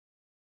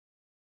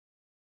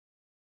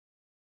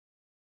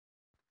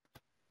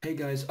Hey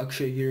guys,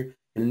 Akshay here,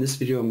 and in this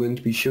video I'm going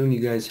to be showing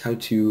you guys how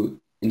to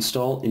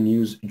install and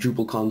use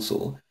Drupal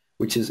console,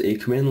 which is a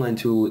command line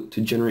tool to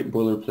generate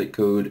boilerplate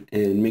code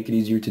and make it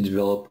easier to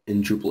develop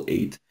in Drupal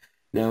 8.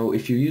 Now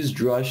if you use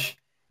Drush,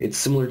 it's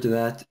similar to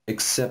that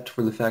except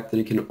for the fact that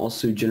it can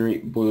also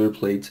generate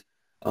boilerplate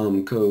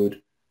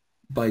code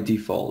by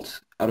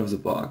default out of the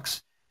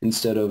box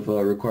instead of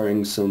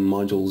requiring some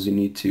modules you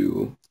need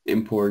to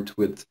import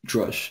with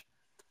Drush.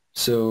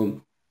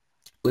 So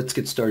let's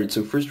get started.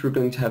 So first we're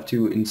going to have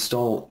to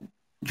install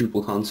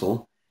Drupal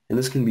console, and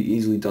this can be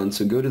easily done.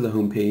 So go to the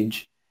home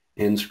page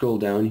and scroll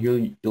down.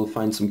 Here you'll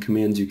find some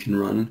commands you can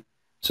run.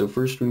 So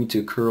first we need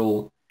to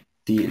curl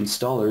the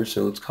installer,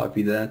 so let's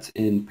copy that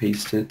and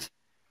paste it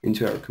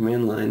into our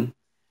command line,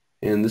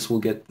 and this will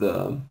get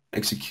the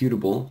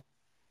executable,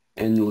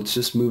 and let's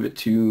just move it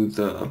to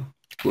the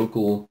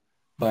local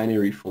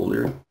binary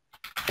folder.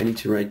 I need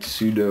to write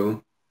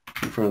sudo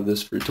in front of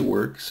this for it to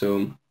work,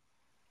 so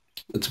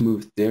let's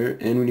move it there,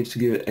 and we need to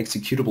give it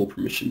executable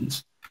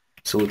permissions.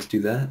 So let's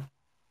do that.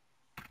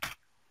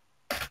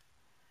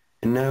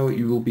 And now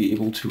you will be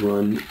able to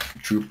run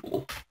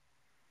Drupal.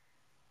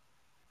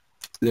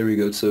 There we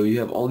go. So you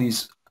have all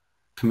these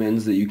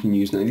commands that you can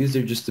use. Now these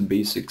are just the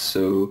basics.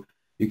 So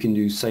you can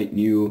do site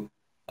new,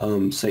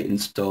 site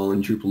install,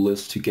 and Drupal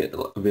list to get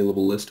an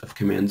available list of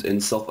commands,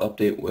 and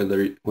self-update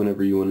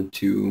whenever you wanted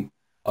to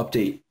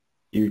update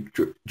your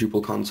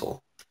Drupal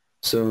console.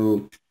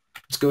 So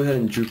let's go ahead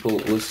and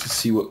Drupal list to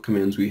see what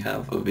commands we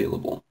have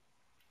available.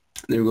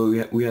 There we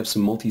go. We have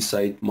some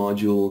multi-site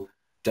module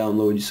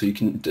download, so you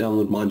can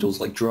download modules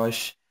like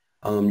Drush,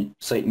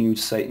 site new,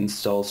 site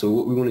install. So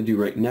what we want to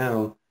do right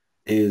now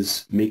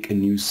is make a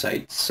new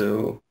site.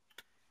 So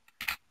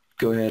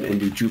go ahead and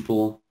do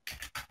Drupal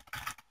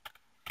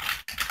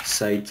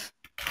site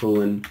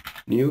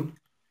new,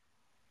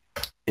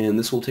 and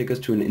this will take us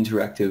to an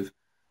interactive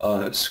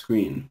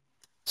screen.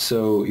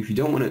 So if you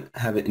don't want to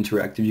have it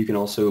interactive, you can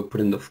also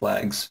put in the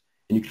flags,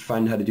 and you can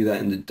find how to do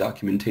that in the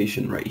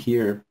documentation right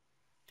here.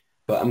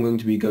 But I'm going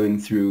to be going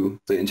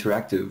through the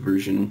interactive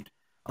version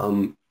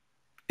in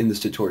this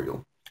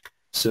tutorial.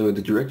 So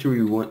the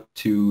directory we want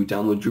to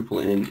download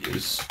Drupal in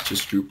is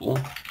just Drupal.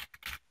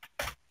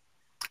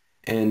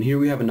 And here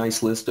we have a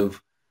nice list of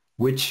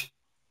which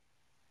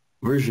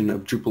version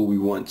of Drupal we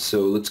want.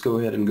 So let's go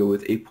ahead and go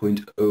with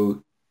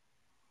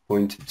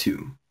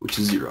 8.0.2, which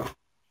is 0.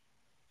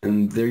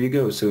 And there you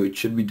go. So it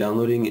should be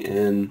downloading,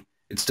 and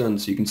it's done.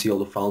 So you can see all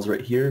the files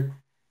right here,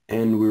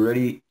 and we're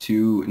ready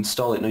to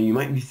install it. Now you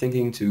might be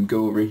thinking to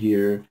go over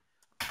here,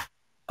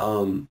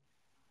 load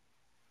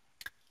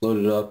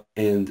it up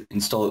and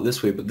install it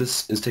this way, but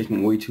this is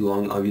taking way too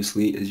long,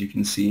 obviously. As you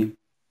can see,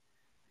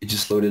 it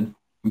just loaded.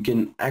 We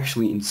can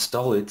actually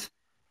install it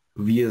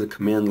via the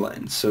command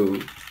line. So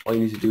all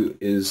you need to do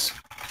is,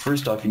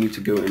 first off, you need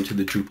to go into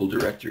the Drupal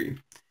directory,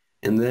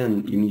 and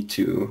then you need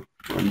to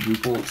run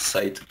Drupal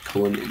site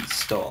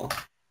install.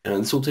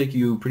 And this will take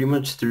you pretty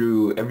much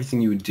through everything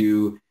you would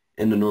do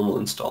in a normal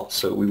install.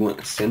 So we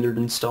want a standard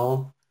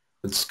install.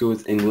 Let's go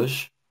with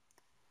English.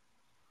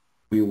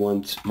 We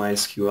want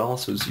MySQL,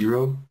 so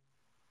 0.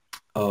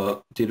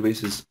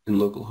 Database is in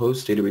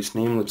localhost. Database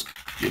name, let's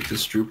make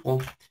this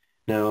Drupal.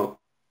 Now,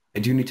 I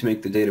do need to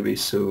make the database,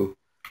 so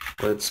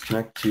let's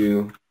connect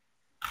to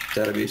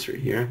database right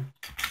here.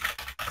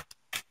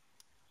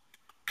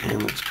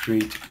 And let's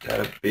create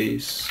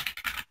database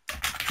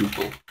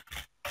Drupal.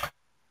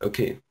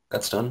 Okay,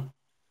 that's done.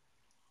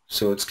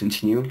 So let's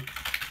continue.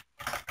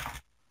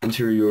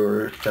 Enter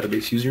your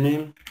database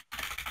username,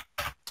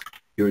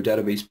 your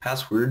database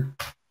password,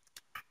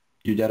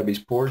 your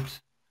database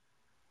port,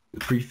 the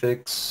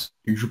prefix,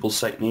 your Drupal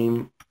site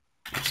name.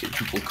 Let's say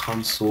Drupal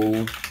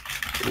console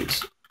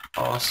is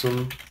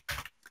awesome.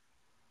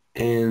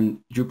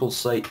 And Drupal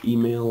site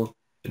email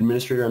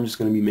administrator, I'm just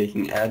going to be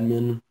making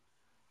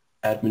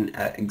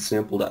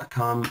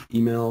admin@example.com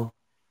email,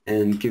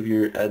 and give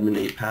your admin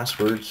a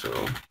password,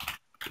 so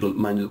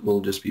mine will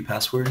just be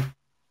password.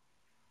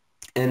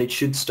 And it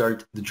should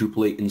start the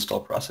Drupal 8 install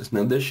process.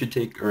 Now this should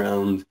take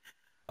around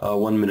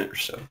 1 minute or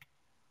so.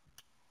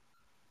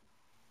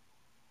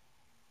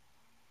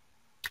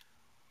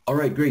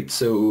 Alright, great.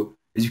 So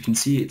as you can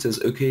see, it says,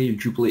 okay, your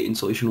Drupal 8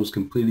 installation was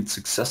completed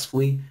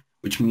successfully,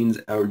 which means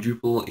our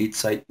Drupal 8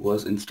 site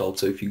was installed.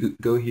 So if you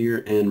go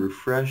here and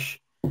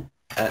refresh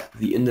at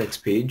the index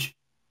page,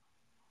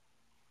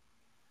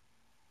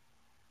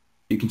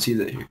 you can see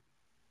that here,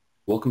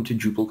 welcome to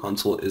Drupal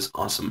console is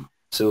awesome.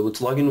 So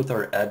let's log in with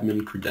our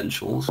admin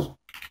credentials,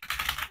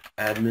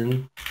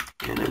 admin,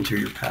 and enter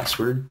your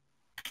password.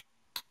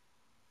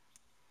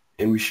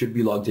 And we should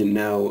be logged in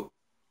now.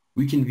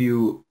 We can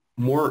view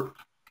more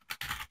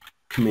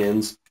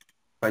commands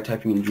by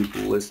typing in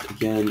Drupal list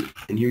again,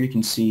 and here you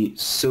can see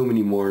so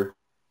many more,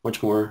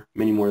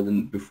 many more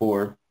than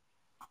before.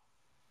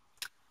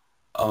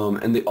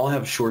 And they all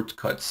have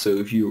shortcuts. So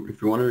if you're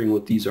wondering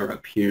what these are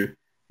up here,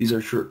 these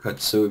are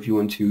shortcuts. So if you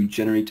want to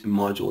generate a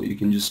module, you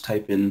can just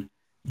type in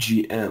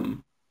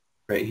GM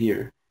right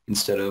here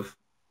instead of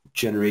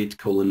generate :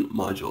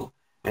 module.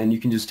 And you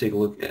can just take a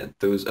look at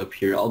those up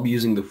here. I'll be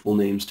using the full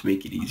names to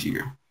make it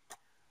easier.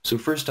 So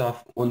first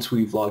off, once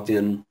we've logged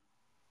in,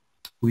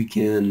 we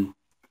can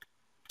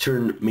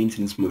turn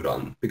maintenance mode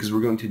on because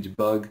we're going to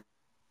debug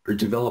or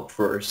develop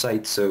for our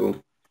site. So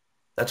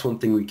that's one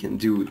thing we can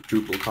do with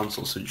Drupal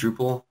console. So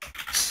Drupal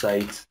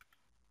site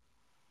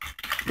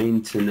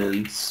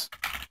maintenance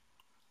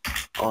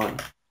on.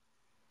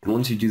 And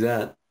once you do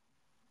that,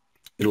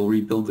 it'll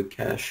rebuild the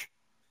cache.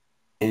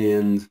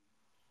 And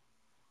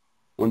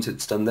once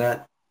it's done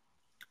that,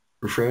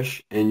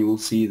 refresh, and you will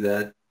see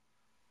that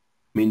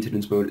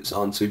maintenance mode is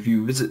on. So if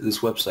you visit this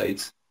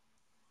website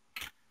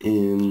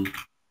in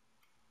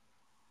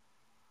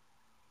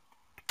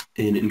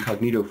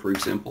incognito, for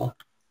example,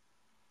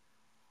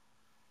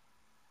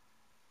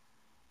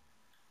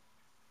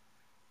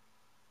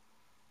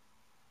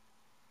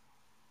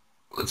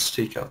 let's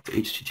take out the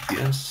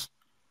HTTPS,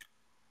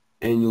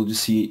 and you'll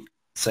just see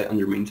site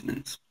under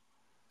maintenance.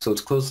 So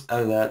let's close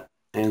out of that,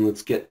 and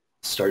let's get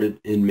started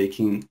in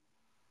making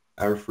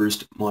our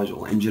first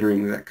module and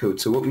generating that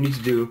code. So what we need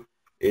to do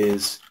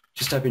is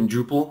just type in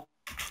Drupal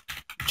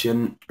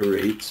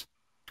generate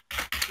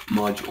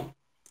module.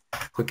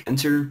 Click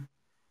enter,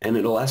 and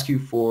it'll ask you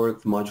for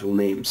the module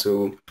name.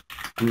 So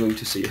I'm going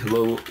to say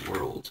hello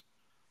world,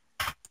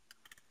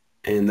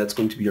 and that's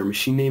going to be our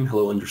machine name,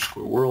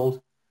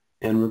 hello_world,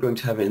 and we're going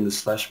to have it in the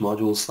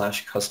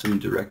 /module/custom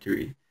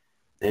directory.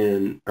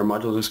 And our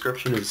module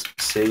description is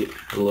say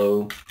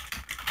hello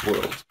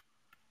world.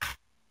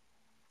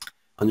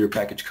 Under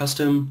package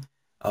custom,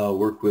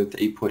 work with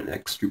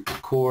 8.x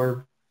Drupal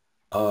core.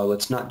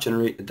 Let's not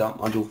generate a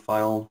 .module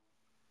file.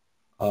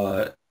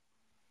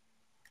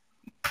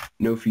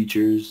 No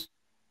features.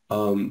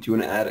 Do you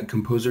want to add a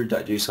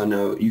composer.json?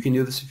 No, you can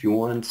do this if you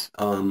want.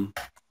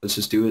 Let's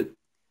just do it.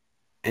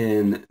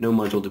 And no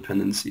module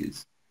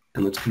dependencies.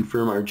 And let's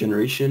confirm our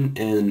generation,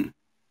 and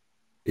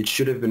it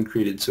should have been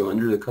created. So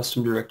under the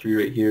custom directory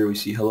right here, we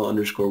see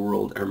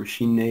hello_world, our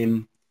machine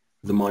name,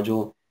 the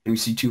module, and we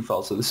see two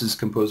files. So this is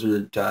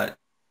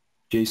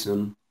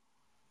composer.json,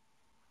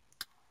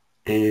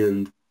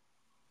 and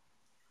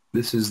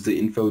this is the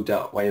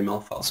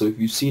info.yml file. So if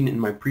you've seen in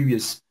my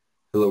previous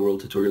Hello World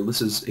tutorial,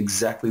 this is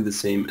exactly the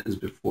same as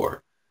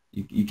before.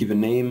 You give a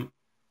name,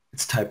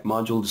 it's type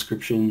module,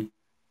 description,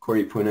 core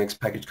 8.x,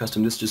 package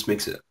custom. This just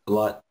makes it a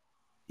lot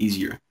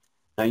easier.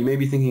 Now you may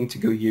be thinking to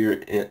go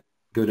here and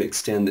go to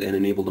extend and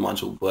enable the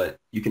module, but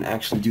you can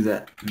actually do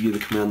that via the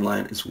command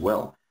line as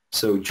well.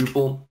 So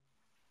Drupal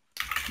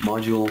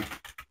module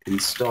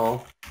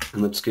install,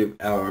 and let's give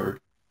our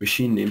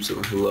machine name, so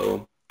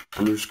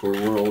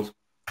hello_world,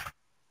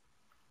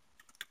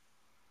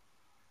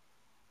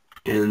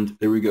 and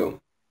there we go.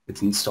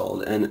 It's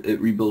installed, and it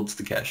rebuilds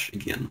the cache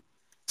again.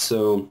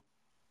 So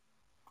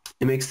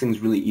it makes things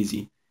really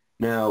easy.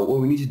 Now what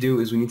we need to do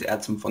is we need to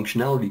add some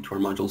functionality to our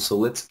module, so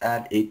let's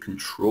add a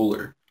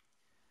controller.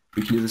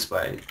 We can do this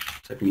by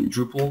typing in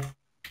Drupal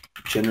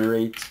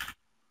generate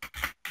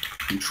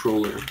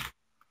controller.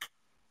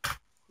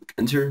 Click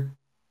enter,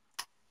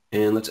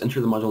 and let's enter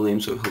the module name,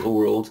 so hello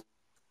world.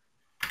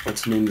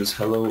 Let's name this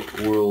hello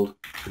world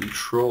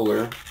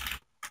controller.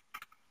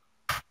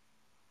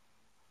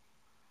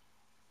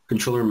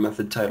 Controller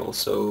method title,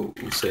 so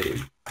we'll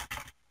say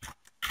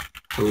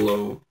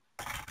hello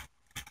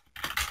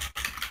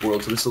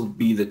world. So this will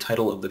be the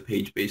title of the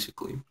page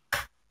basically.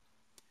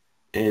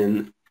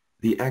 And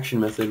the action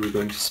method, we're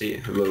going to say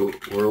hello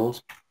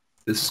world.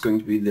 This is going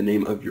to be the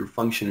name of your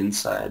function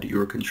inside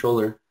your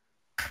controller.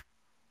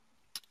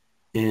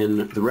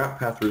 And the route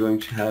path we're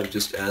going to have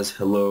just as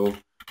hello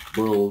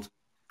world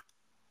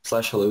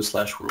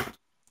 /hello/world.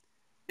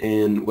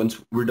 And once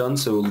we're done,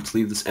 so let's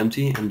leave this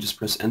empty and just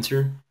press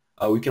enter.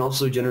 We can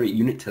also generate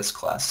unit test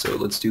class, so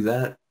let's do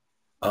that.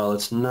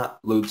 Let's not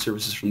load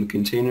services from the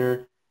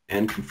container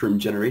and confirm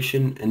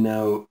generation, and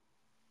now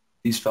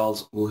these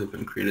files will have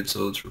been created.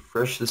 So let's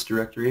refresh this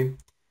directory, and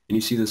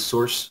you see the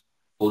source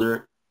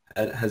folder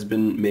has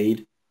been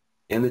made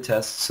and the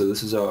tests. So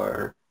this is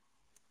our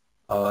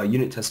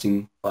unit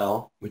testing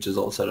file, which is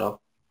all set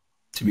up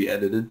to be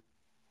edited.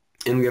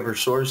 And we have our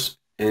source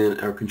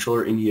and our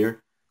controller in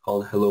here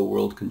called hello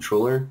world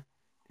controller.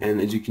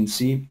 And as you can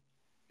see,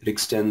 it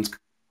extends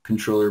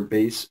controller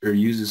base, or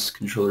uses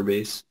controller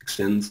base,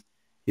 extends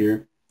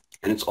here,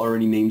 and it's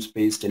already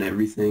namespaced and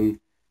everything,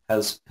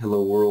 has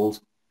hello world.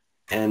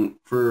 And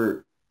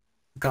for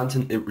the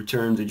content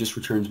it just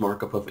returns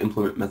markup of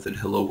implement method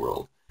hello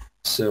world.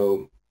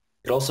 So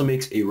it also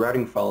makes a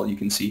routing file you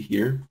can see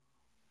here,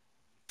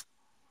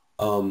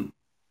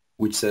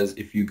 which says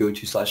if you go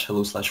to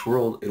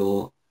 /hello/world,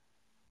 it'll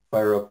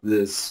fire up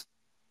this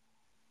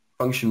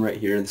function right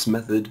here, this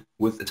method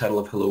with the title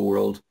of hello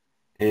world,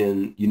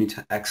 and you need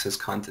to access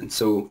content.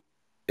 So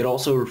it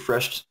also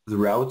refreshed the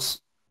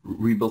routes,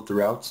 rebuilt the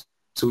routes,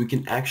 so we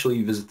can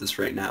actually visit this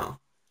right now.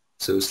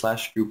 So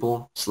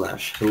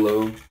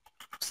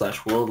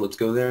 /Drupal/hello/world, let's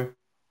go there.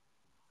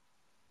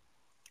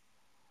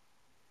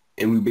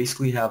 And we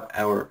basically have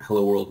our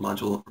hello world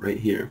module right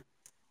here.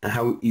 Now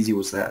how easy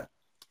was that?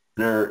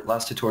 In our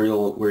last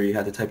tutorial where you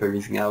had to type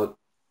everything out,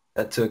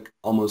 That took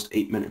almost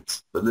 8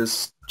 minutes, but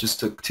this just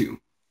took 2.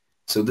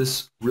 So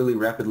this really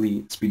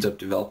rapidly speeds up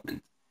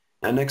development.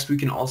 Now next we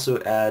can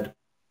also add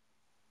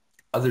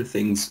other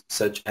things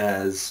such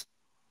as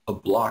a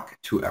block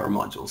to our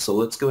module. So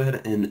let's go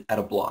ahead and add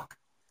a block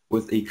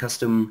with a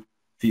custom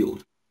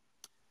field.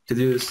 To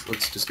do this,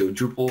 let's just go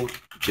Drupal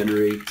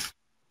generate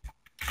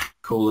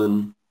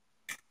colon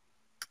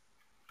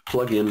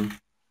plugin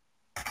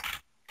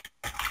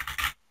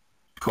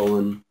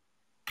colon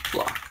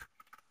block.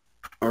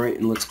 Alright,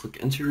 and let's click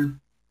enter.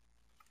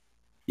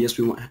 Yes,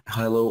 we want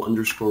hello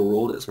underscore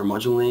world as our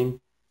module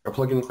name. Our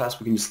plugin class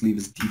we can just leave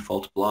as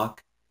default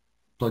block.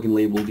 Plugin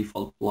label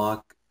default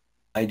block.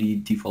 ID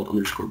default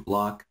underscore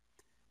block.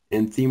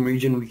 And theme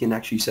region, we can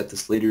actually set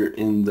this later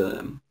in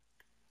the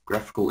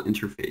graphical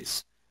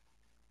interface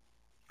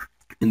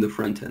in the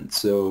front end.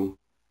 So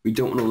we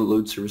don't want to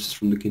load services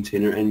from the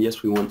container, and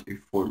yes, we want a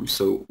form.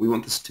 So we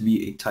want this to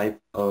be a type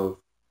of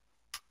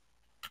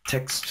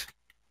text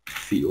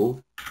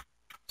field.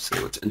 So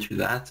let's enter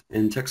that.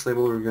 And text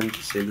label, we're going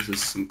to say this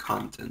is some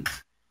content.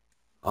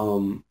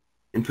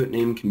 Input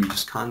name can be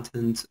just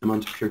content.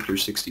 Amount of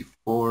characters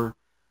 64.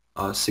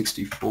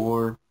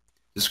 64.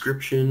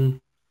 Description,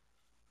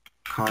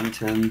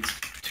 content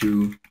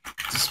to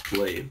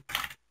display.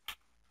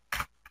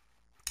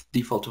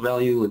 Default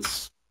value,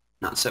 let's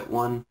not set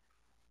 1.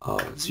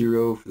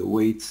 0 for the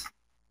weight.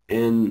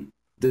 And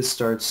this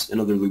starts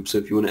another loop. So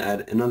if you want to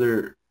add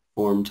another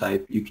form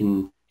type, you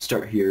can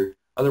start here.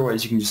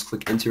 Otherwise, you can just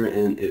click enter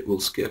and it will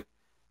skip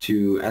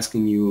to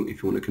asking you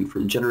if you want to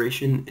confirm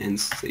generation and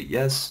say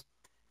yes.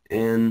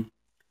 And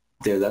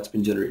there, that's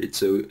been generated.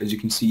 So as you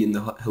can see in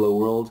the hello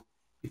world,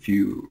 if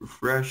you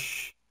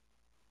refresh,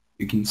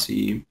 you can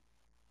see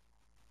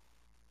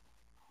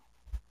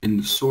in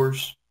the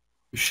source,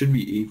 there should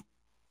be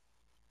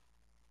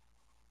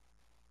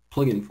a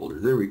plugin folder.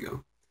 There we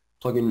go.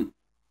 Plugin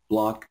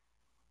block,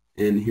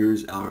 and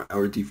here's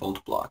our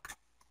default block.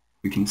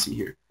 We can see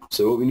here.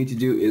 So what we need to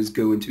do is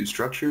go into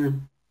structure,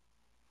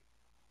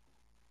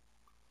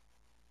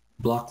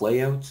 block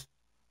layout,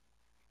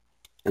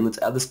 and let's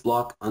add this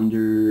block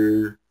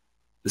under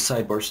the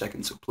sidebar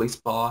second. So place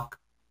block.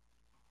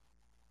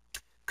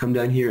 Come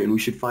down here and we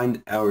should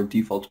find our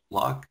default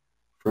block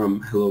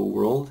from hello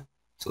world.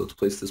 So let's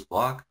place this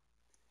block.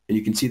 And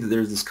you can see that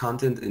there's this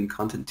content and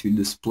content to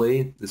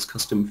display, this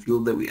custom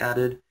field that we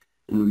added.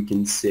 And we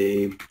can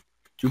say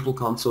Drupal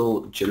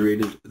console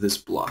generated this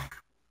block.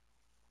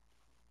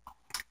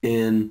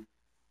 And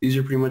these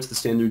are pretty much the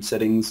standard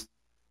settings: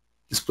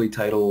 display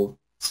title,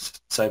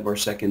 sidebar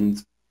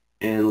second,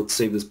 and let's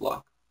save this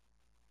block.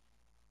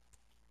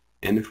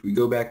 And if we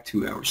go back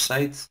to our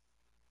site,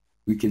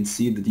 we can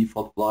see the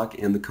default block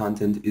and the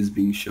content is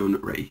being shown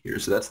right here.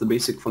 So that's the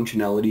basic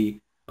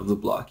functionality of the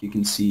block. You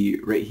can see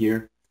right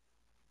here,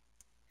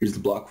 here's the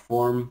block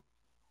form.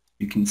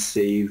 You can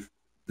save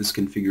this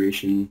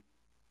configuration,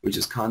 which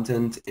is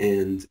content,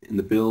 and in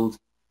the build,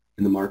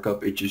 in the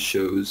markup, it just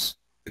shows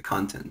the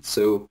content.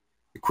 So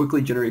it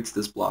quickly generates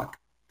this block.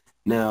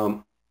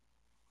 Now,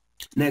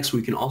 next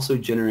we can also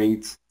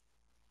generate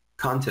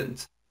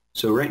content.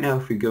 So right now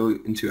if we go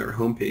into our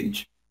home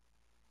page,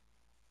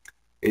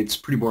 it's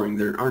pretty boring.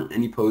 There aren't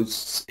any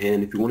posts,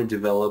 and if you want to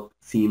develop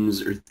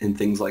themes and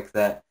things like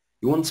that,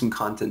 you want some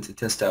content to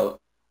test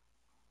out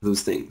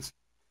those things.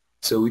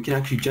 So we can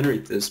actually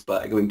generate this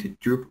by going to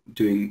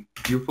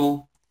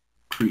Drupal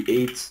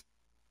create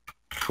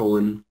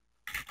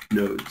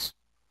nodes.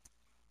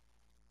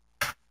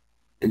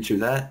 Enter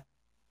that,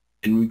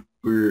 and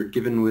we're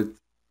given with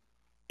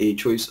a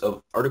choice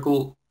of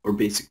article or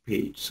basic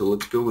page. So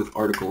let's go with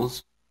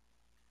articles.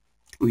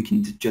 We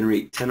can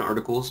generate 10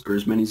 articles or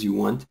as many as you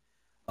want.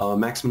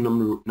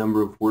 Maximum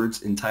number of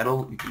words in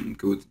title, you can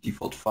go with the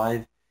default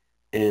 5.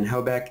 And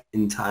how back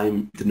in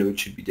time the node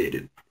should be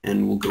dated,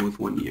 and we'll go with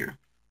 1 year.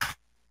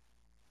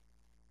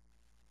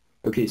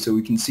 Okay, so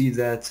we can see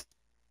that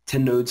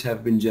 10 nodes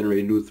have been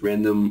generated with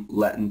random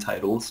Latin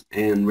titles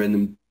and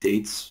random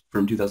dates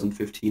from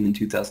 2015 and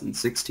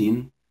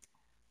 2016.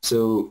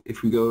 So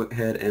if we go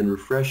ahead and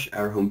refresh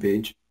our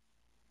homepage,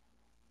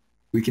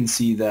 we can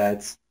see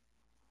that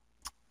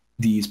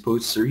these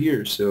posts are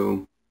here.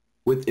 So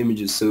with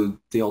images, so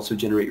they also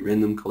generate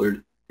random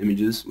colored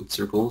images with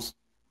circles,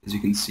 as you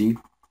can see.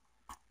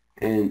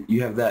 And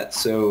you have that.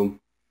 So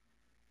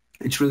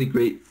it's really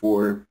great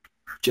for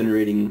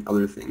generating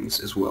other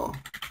things as well.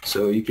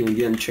 So you can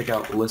again check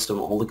out the list of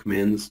all the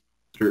commands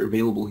that are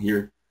available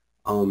here.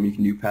 You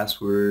can do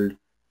password,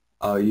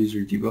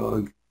 user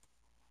debug,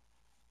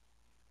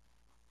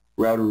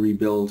 router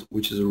rebuild,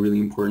 which is a really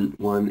important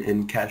one,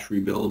 and cache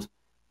rebuild.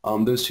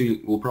 Those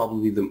two will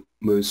probably be the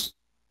most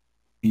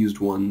used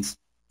ones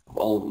of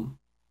all of them.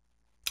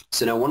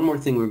 So now one more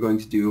thing we're going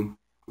to do.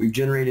 We've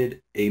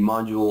generated a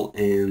module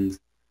and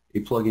a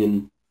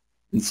plugin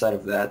inside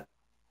of that.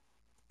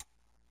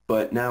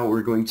 But now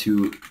we're going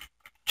to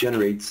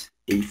generate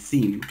a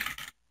theme.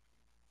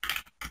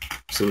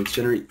 So let's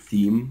generate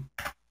theme.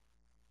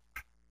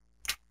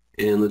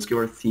 And let's give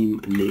our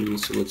theme a name.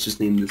 So let's just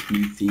name this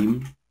new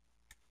theme.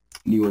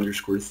 New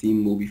underscore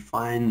theme will be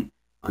fine.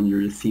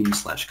 under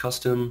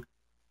theme/custom,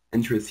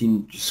 enter a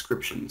theme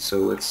description. So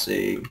let's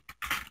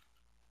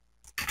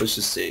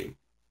just say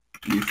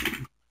new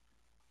theme,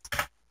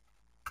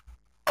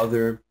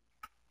 other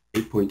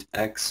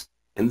 8.x,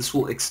 and this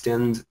will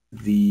extend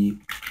the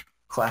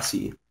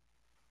classy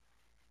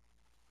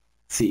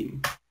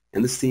theme.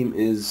 And this theme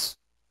is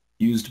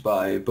used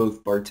by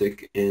both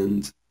Bartik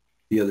and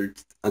the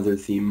other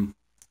theme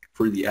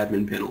for the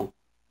admin panel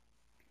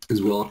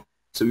as well.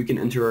 So we can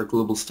enter our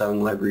global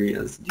styling library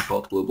as the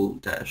default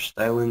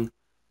global-styling.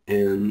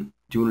 And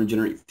do you want to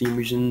generate theme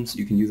regions?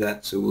 You can do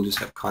that. So we'll just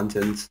have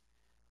content,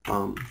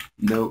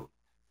 note,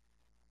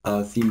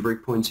 theme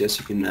breakpoints. Yes,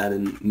 you can add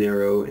in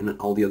narrow and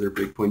all the other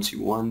breakpoints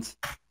you want.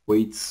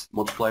 Weights,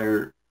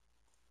 multiplier,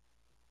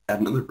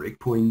 add another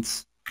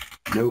breakpoint.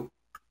 Nope.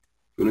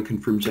 You want to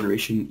confirm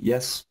generation?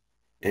 Yes.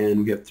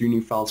 And we have 3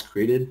 new files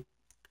created.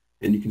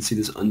 And you can see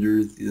this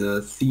under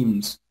the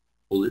themes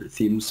folder,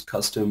 themes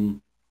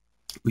custom.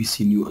 We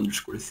see new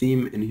 _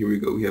 theme, and here we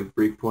go. We have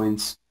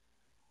breakpoints,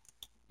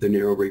 the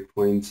narrow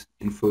breakpoint,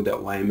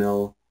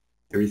 info.yml,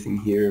 everything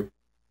here,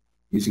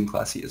 using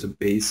classy as a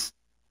base.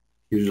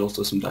 Here's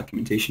also some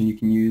documentation you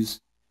can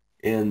use,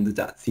 and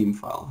the .theme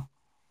file.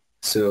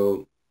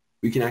 So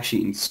we can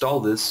actually install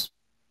this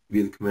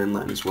via the command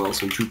line as well.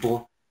 So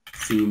Drupal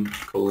theme :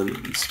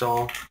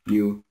 install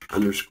new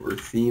 _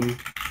 theme,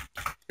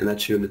 and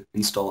that should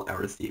install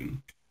our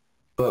theme.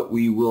 But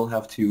we will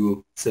have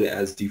to set it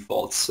as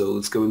default. So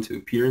let's go into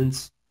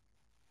appearance,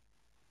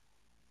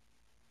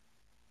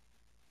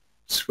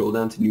 scroll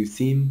down to new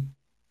theme,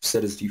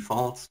 set as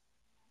default,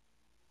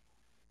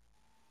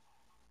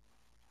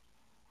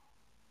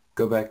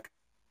 go back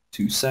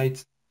to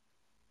site,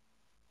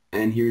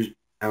 and here's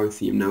our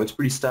theme. Now it's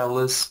pretty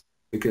styleless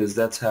because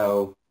that's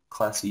how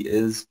classy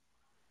is,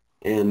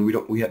 and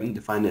we haven't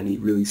defined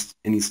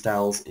any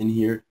styles in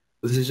here.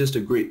 But this is just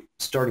a great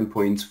starting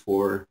point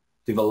for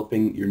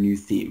developing your new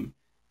theme.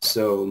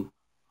 So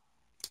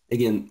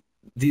again,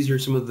 these are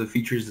some of the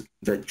features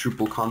that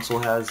Drupal console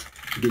has.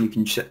 Again, you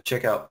can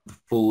check out the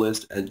full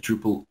list at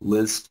Drupal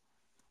list,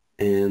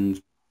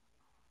 and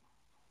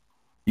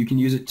you can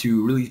use it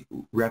to really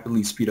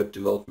rapidly speed up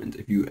development.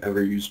 If you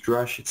ever use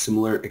Drush, it's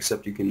similar,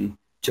 except you can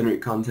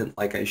generate content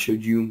like I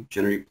showed you,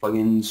 generate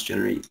plugins,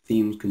 generate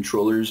themes,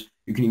 controllers.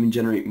 You can even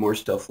generate more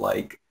stuff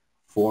like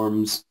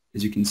forms,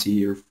 as you can see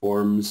here,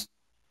 forms.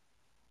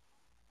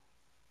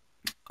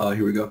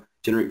 Here we go.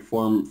 Generate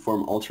form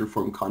alter,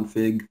 form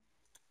config.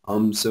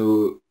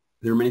 So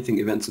there are many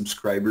things, event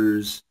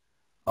subscribers,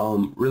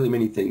 really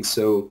many things.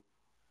 So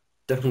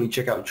definitely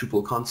check out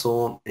Drupal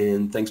console,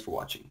 and thanks for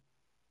watching.